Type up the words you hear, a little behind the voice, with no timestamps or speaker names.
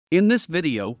In this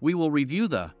video, we will review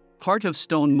the Heart of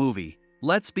Stone movie.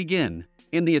 Let's begin.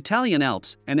 In the Italian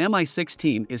Alps, an MI6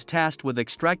 team is tasked with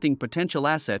extracting potential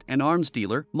asset and arms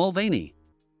dealer Mulvaney.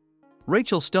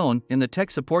 Rachel Stone, in the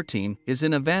tech support team, is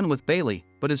in a van with Bailey,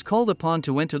 but is called upon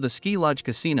to enter the ski lodge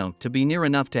casino to be near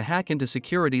enough to hack into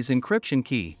security's encryption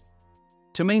key.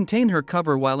 To maintain her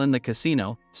cover while in the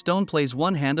casino, Stone plays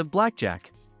one hand of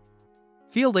blackjack.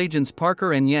 Field agents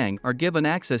Parker and Yang are given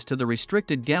access to the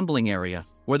restricted gambling area,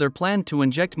 where their plan to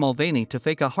inject Mulvaney to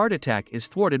fake a heart attack is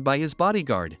thwarted by his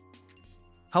bodyguard.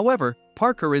 However,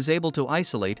 Parker is able to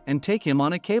isolate and take him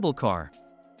on a cable car.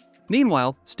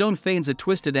 Meanwhile, Stone feigns a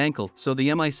twisted ankle so the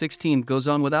MI6 team goes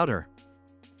on without her.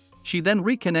 She then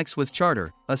reconnects with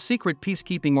Charter, a secret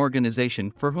peacekeeping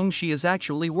organization for whom she is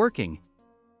actually working.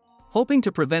 Hoping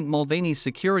to prevent Mulvaney's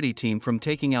security team from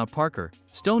taking out Parker,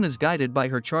 Stone is guided by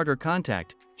her Charter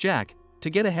contact, Jack, to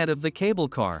get ahead of the cable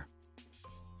car.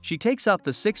 She takes out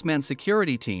the six-man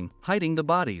security team, hiding the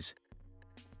bodies.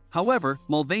 However,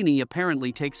 Mulvaney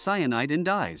apparently takes cyanide and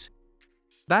dies.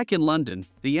 Back in London,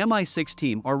 the MI6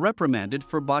 team are reprimanded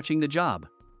for botching the job.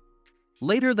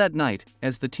 Later that night,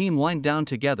 as the team wind down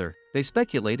together, they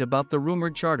speculate about the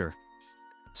rumored Charter.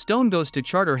 Stone goes to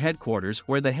Charter headquarters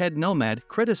where the head nomad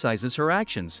criticizes her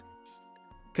actions.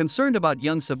 Concerned about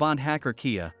young savant hacker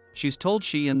Kia, she's told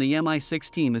she and the MI6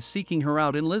 team is seeking her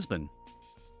out in Lisbon.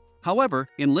 However,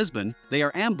 in Lisbon, they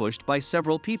are ambushed by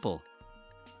several people.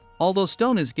 Although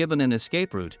Stone is given an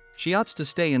escape route, she opts to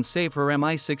stay and save her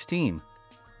MI6 team.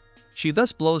 She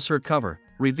thus blows her cover,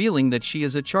 revealing that she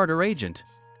is a Charter agent.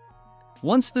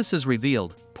 Once this is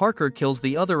revealed, Parker kills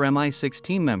the other MI6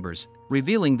 team members,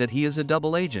 revealing that he is a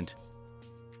double agent.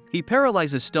 He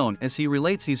paralyzes Stone as he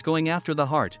relates he's going after the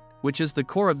heart, which is the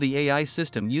core of the AI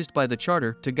system used by the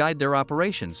Charter to guide their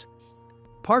operations.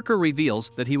 Parker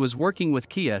reveals that he was working with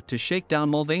Kia to shake down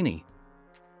Mulvaney.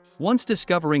 Once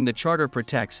discovering the Charter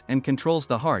protects and controls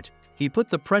the heart, he put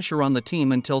the pressure on the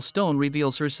team until Stone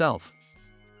reveals herself.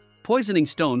 Poisoning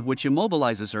Stone, which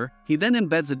immobilizes her, he then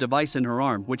embeds a device in her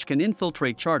arm which can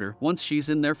infiltrate Charter once she's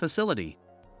in their facility.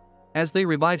 As they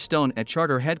revive Stone at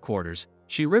Charter headquarters,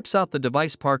 she rips out the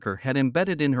device Parker had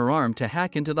embedded in her arm to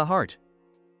hack into the heart.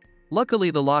 Luckily,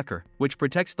 the locker, which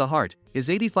protects the heart, is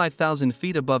 85,000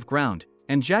 feet above ground,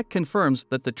 and Jack confirms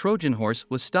that the Trojan horse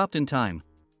was stopped in time.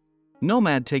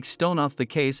 Nomad takes Stone off the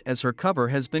case as her cover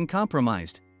has been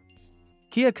compromised.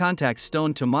 Kia contacts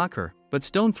Stone to mock her, but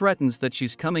Stone threatens that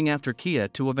she's coming after Kia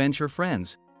to avenge her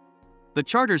friends. The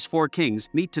Charter's four kings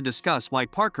meet to discuss why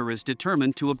Parker is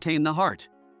determined to obtain the heart.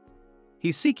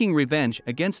 He's seeking revenge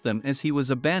against them as he was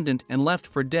abandoned and left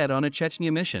for dead on a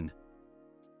Chechnya mission.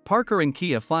 Parker and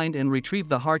Kia find and retrieve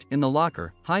the heart in the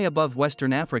locker, high above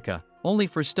Western Africa, only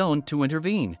for Stone to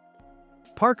intervene.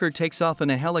 Parker takes off in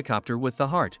a helicopter with the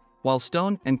heart, while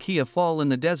Stone and Kia fall in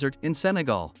the desert in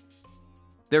Senegal.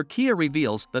 There, Kia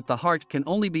reveals that the heart can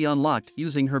only be unlocked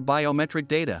using her biometric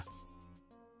data.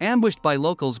 Ambushed by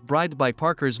locals bribed by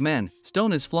Parker's men,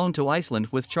 Stone is flown to Iceland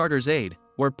with Charter's aid,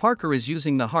 where Parker is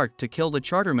using the heart to kill the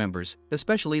Charter members,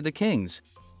 especially the kings.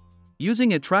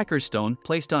 Using a tracker stone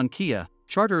placed on Kia,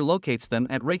 Charter locates them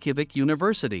at Reykjavik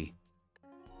University.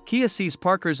 Kia sees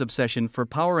Parker's obsession for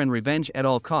power and revenge at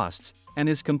all costs, and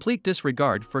his complete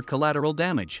disregard for collateral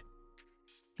damage.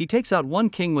 He takes out one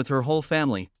king with her whole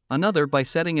family, another by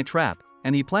setting a trap,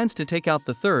 and he plans to take out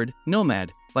the third,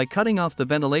 Nomad, by cutting off the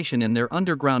ventilation in their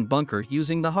underground bunker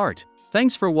using the heart.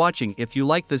 Thanks for watching. If you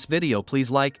like this video, please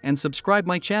like and subscribe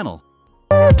my channel.